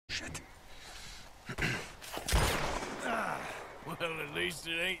Shit. Well, at least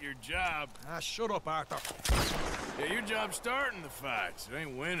it ain't your job. Shut up, Arthur. Yeah, your job's starting the fights. It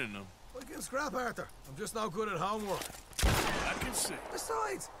ain't winning them. I can scrap, Arthur. I'm just not good at homework. I can see.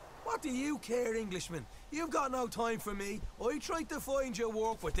 Besides, what do you care, Englishman? You've got no time for me. I tried to find you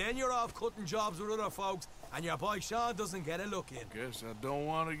work, but then you're off cutting jobs with other folks, and your boy Sean doesn't get a look in. Guess I don't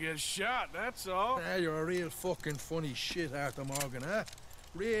want to get shot, that's all. You're a real fucking funny shit, Arthur Morgan, huh?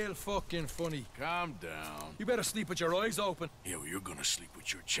 Real fucking funny. Calm down. You better sleep with your eyes open. Yeah, well, you're gonna sleep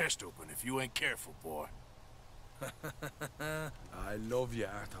with your chest open if you ain't careful, boy. I love you,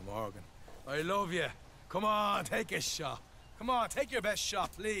 Arthur Morgan. I love you. Come on, take a shot. Come on, take your best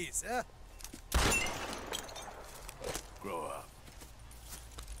shot, please, eh? Grow up.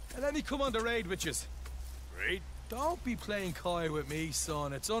 And let me come on the raid with yous. Raid? Don't be playing coy with me,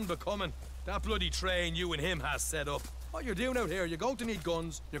 son. It's unbecoming. That bloody train you and him has set up. What you're doing out here, you're going to need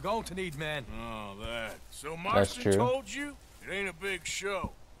guns, you're going to need men. Oh, that. So Marston told you? It ain't a big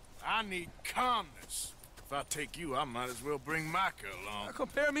show. I need calmness. If I take you, I might as well bring Micah along. Now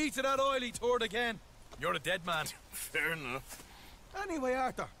compare me to that oily turd again. You're a dead man. Fair enough. Anyway,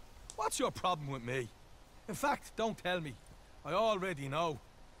 Arthur, what's your problem with me? In fact, don't tell me. I already know.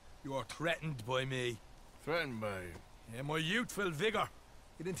 You're threatened by me. Threatened by you? Yeah, my youthful vigor.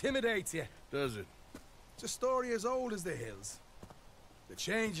 It intimidates you. Does it? It's a story as old as the hills. The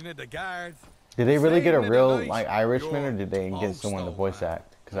changing of the guard. Did they really get a real, like, Irishman, or did they get someone to voice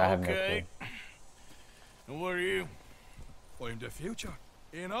act? Because I have no clue. And what are you? I'm the future.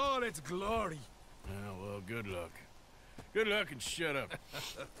 In all its glory. Yeah, well, good luck. Good luck and shut up.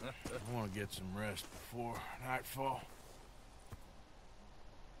 I want to get some rest before nightfall.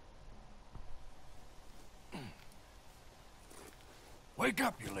 Wake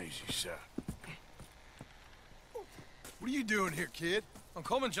up, you lazy son. What are you doing here, kid? I'm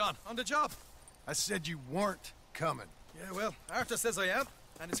coming, John. On the job. I said you weren't coming. Yeah, well, Arthur says I am.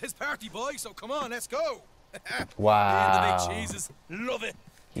 And it's his party, boy, so come on, let's go. Wow. The big cheeses. Love it.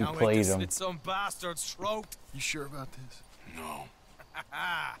 He Can't played wait to him. slit some bastard's throat. You sure about this? No.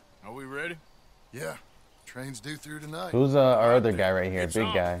 Are we ready? Yeah. Train's due through tonight. Who's our other guy right here? It's Big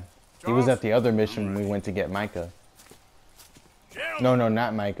on. guy. He was at the other mission when we went to get Micah. No,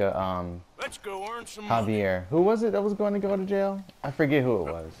 not Micah. Let's go earn some money. Javier. Who was it that was going to go to jail? I forget who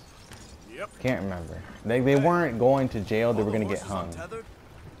it was. Yep. Can't remember. They weren't going to jail. They were going to get hung.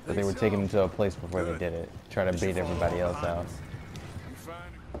 But they were taking him to a place before they did it. Try to bait everybody else out.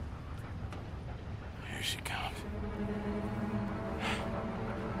 Here she comes.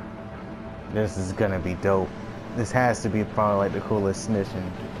 This is gonna be dope. This has to be probably like the coolest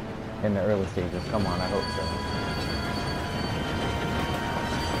mission in the early stages. Come on, I hope so.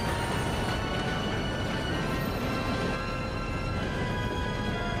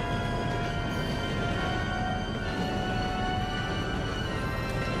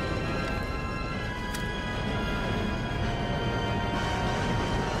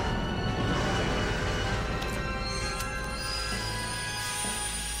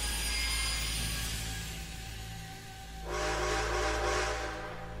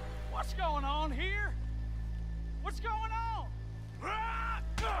 What's going on here? What's going on?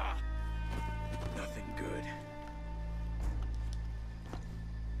 Nothing good.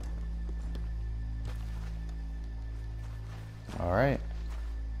 All right.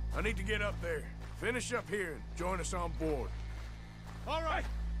 I need to get up there. Finish up here and join us on board. All right,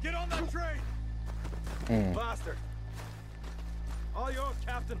 get on that train. Bastard. All yours,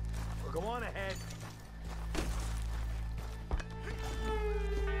 Captain. Or go on ahead.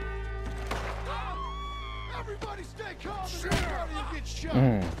 Everybody stay calm and everybody will get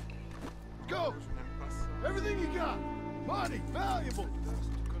shot. Go. Everything you got. Money, valuable.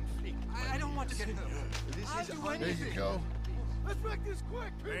 I don't want to get hurt. There you go. Let's make this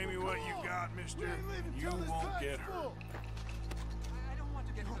quick. Pay me what you got, mister. You won't get hurt. I don't want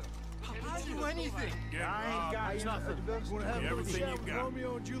to get hurt. I'll do anything. Get I ain't got nothing. Want to have a little Everything chat you with got.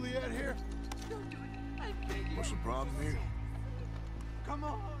 Romeo and Juliet here? Don't do it. I beg you. What's the problem here? Come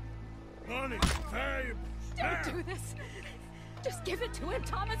on. Money, valuable. Don't do this. Just give it to him,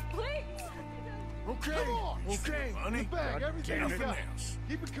 Thomas, please. Okay. Come on. Okay. Money? Get back. Everything you Nothing got. else.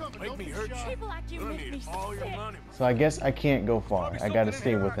 Keep it coming. Make Don't me be hurt you. shy. People like you I make me need all your sick. money. So I guess I can't go far. I gotta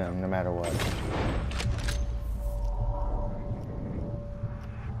stay with him no matter what.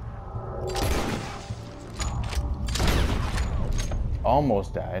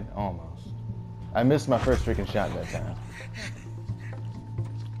 Almost died. Almost. I missed my first freaking shot that time.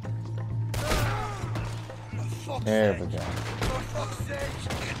 There we go.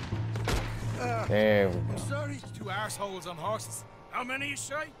 There we go. Sorry. Two arseholes on horses. How many you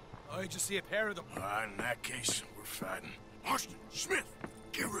say? I just see a pair of them. In that case, we're fighting. Marston, Smith,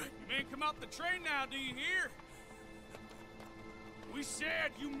 get ready. You men come out the train now, do you hear? We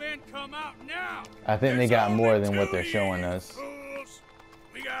said you men come out now. I think they got more than what they're showing us. Fools.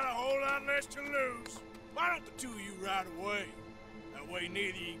 We got a whole lot less to lose. Why don't the two of you ride away? That way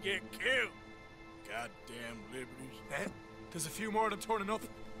neither of you get killed. Goddamn liberties. There's a few more of them turning up.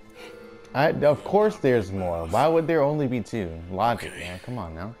 Of course there's more. Why would there only be two? Logic, man. Come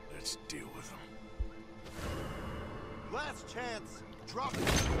on now. Let's deal with them. Last chance. Drop it.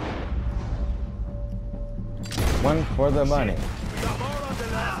 One for the money. We got more on the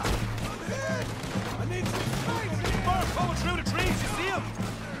left. I need some space. More coming through the trees. You see them?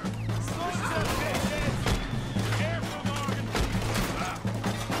 Careful, Morgan.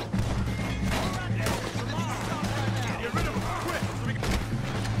 Get rid of them quick.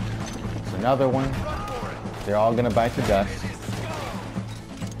 It's another one. They're all gonna bite the dust.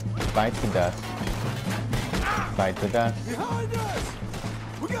 Bite the dust. Bite the dust. Behind us!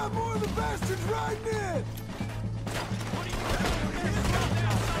 We got more of the bastards riding in!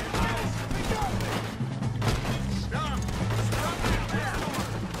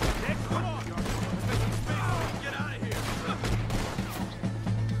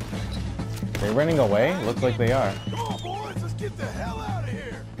 They're running away? Looks like they are. Come on, boys, let's get the hell out of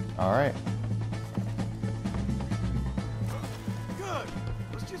here! Alright. Good.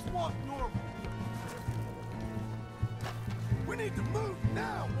 Let's just walk normal. We need to move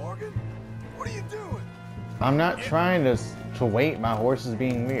now, Morgan. What are you doing? I'm not trying to wait. My horse is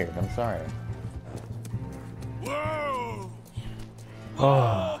being weird. I'm sorry. Whoa!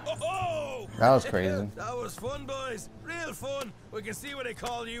 Oh, that was crazy. That was fun, boys. Real fun. We can see what they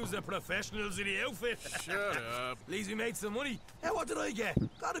call you the professionals in the outfit. Shut up. At least we made some money. Hey, what did I get?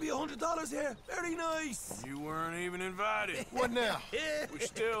 Gotta be $100 here. Very nice. You weren't even invited. What now? We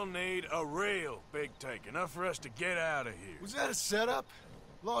still need a real big take. Enough for us to get out of here. Was that a setup?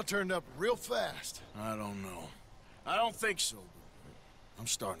 Law turned up real fast. I don't know. I don't think so. I'm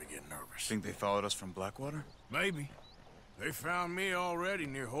starting to get nervous. Think they followed us from Blackwater? Maybe. They found me already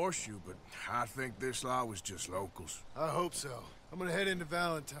near Horseshoe, but I think this lot was just locals. I hope so. I'm gonna head into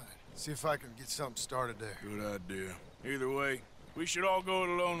Valentine. See if I can get something started there. Good idea. Either way, we should all go it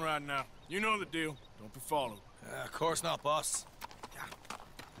alone right now. You know the deal. Don't be followed. Of course not, boss.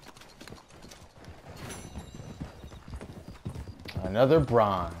 Another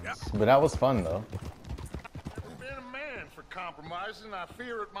bronze. But that was fun, though. I've been a man for compromising. I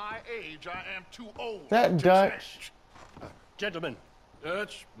fear at my age I am too old. That to Dutch. change. Gentlemen.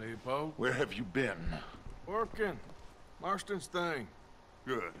 Dutch, Leopold. Where have you been? Working. Marston's thing.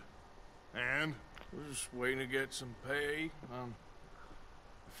 Good. And? We're just waiting to get some pay on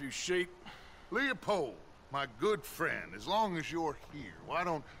a few sheep. Leopold, my good friend, as long as you're here, why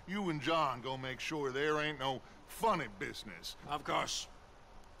don't you and John go make sure there ain't no funny business? Of course.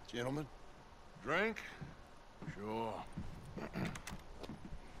 Gentlemen, drink? Sure.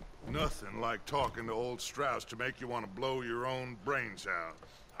 Nothing like talking to old Strauss to make you want to blow your own brains out.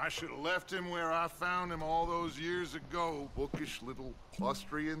 I should have left him where I found him all those years ago. Bookish little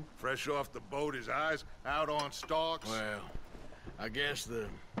Austrian, fresh off the boat, his eyes out on stalks. Well, I guess the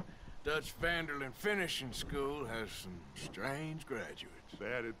Dutch Vanderlyn Finishing School has some strange graduates.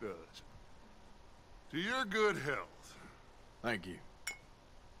 That it does. To your good health. Thank you.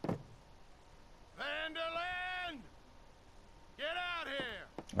 Vanderlyn! Get out here!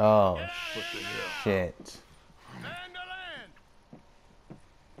 Oh, shit. Vanderlyn!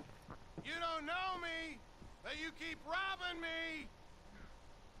 You don't know me, but you keep robbing me.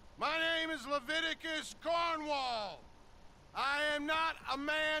 My name is Leviticus Cornwall. I am not a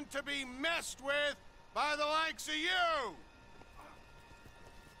man to be messed with by the likes of you.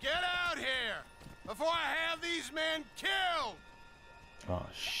 Get out here before I have these men killed. Oh,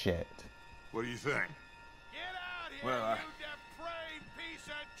 shit. What do you think? Get out here, well, you depraved piece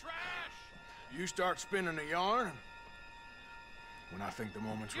of trash! You start spinning a yarn. When I think the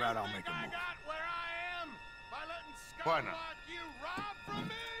moment's right, I'll make a move. Got where I am by letting scum like you rob from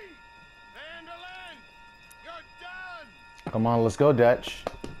me? Vanderlyn, you're done. Come on, let's go, Dutch.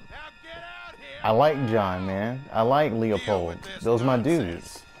 Now get out here. I like John, man. I like Leopold. Those are my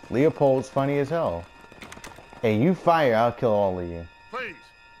dudes. Leopold's funny as hell. Hey, you fire, I'll kill all of you. Please,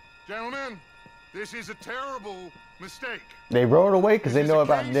 gentlemen, this is a terrible mistake. They rode away because they know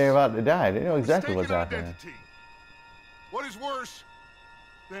they're about to die. They know exactly what's happening. What is worse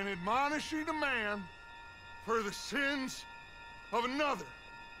than admonishing a man for the sins of another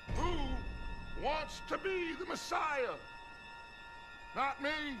who wants to be the Messiah? Not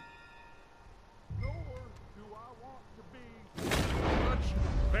me, nor do I want to be Dutch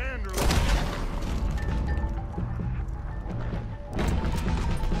Vanderlyn.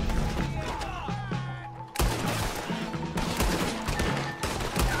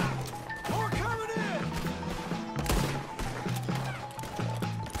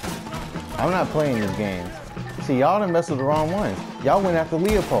 I'm not playing these games. See, y'all done mess with the wrong ones. Y'all went after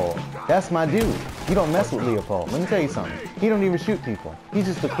Leopold. That's my dude. You don't mess with Leopold. Let me tell you something. He don't even shoot people. He's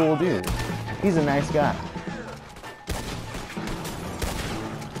just a cool dude. He's a nice guy.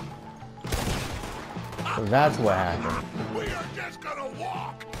 So that's what happened. We are just gonna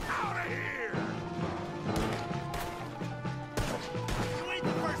walk out of here. You ain't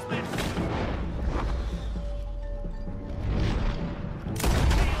the first man.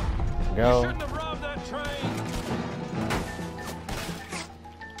 Go. Shouldn't have robbed that train.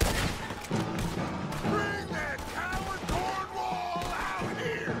 Bring that coward Cornwall out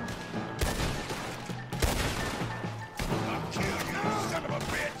here. I'll kill you, son of a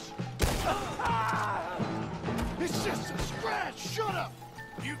bitch. It's just a scratch. Shut up.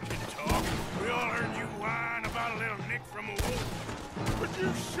 You can talk. We all heard you whine about a little nick from a wolf. Would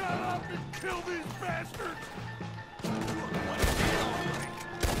you shut up and kill these bastards?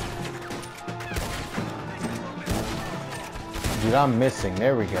 Dude, I'm missing.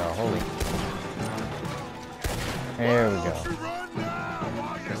 There we go. Holy. There we Why go. don't you run now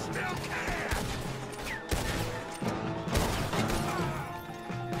while you still can?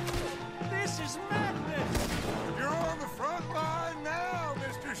 This is madness. You're on the front line now,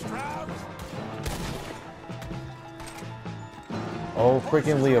 Mr. Strauss. Oh,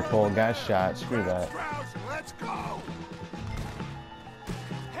 freaking Leopold got shot. Screw that. Strauss, let's go. Help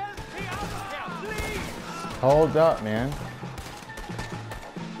me out here, please. Hold up, man.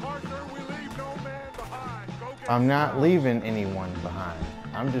 Partner, we leave no man behind. Go get I'm not leaving anyone behind.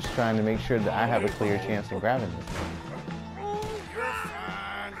 I'm just trying to make sure that I have a clear chance of grabbing this thing. You're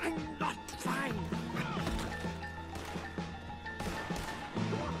fine. I'm not fine.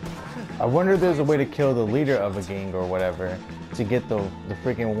 I wonder if there's a way to kill the leader of a gang or whatever to get the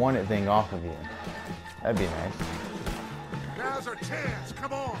freaking wanted thing off of you. That'd be nice. Now's our chance.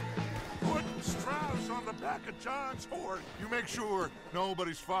 Come on. Put Strauss on the back of John's horse. You make sure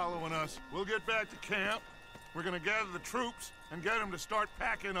nobody's following us. We'll get back to camp. We're gonna gather the troops and get them to start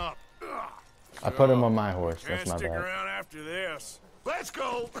packing up. Ugh. I put him on my horse. That's Can't my stick bad. around after this. Let's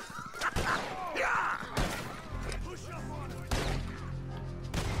go. Yeah.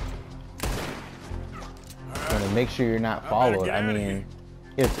 Want to make sure you're not followed. get I outta mean, here.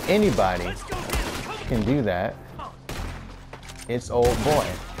 if anybody can do that, it's old boy.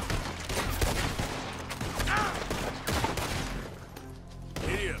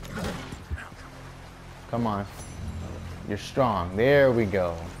 Idiot. Come on. You're strong. There we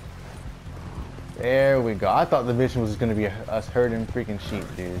go. There we go. I thought the mission was going to be us herding freaking sheep,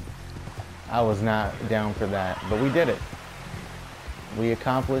 dude. I was not down for that, but we did it. We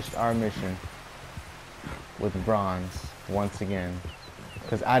accomplished our mission with bronze once again.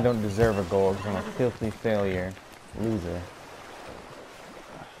 Because I don't deserve a gold because I'm a filthy failure loser.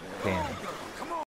 Damn.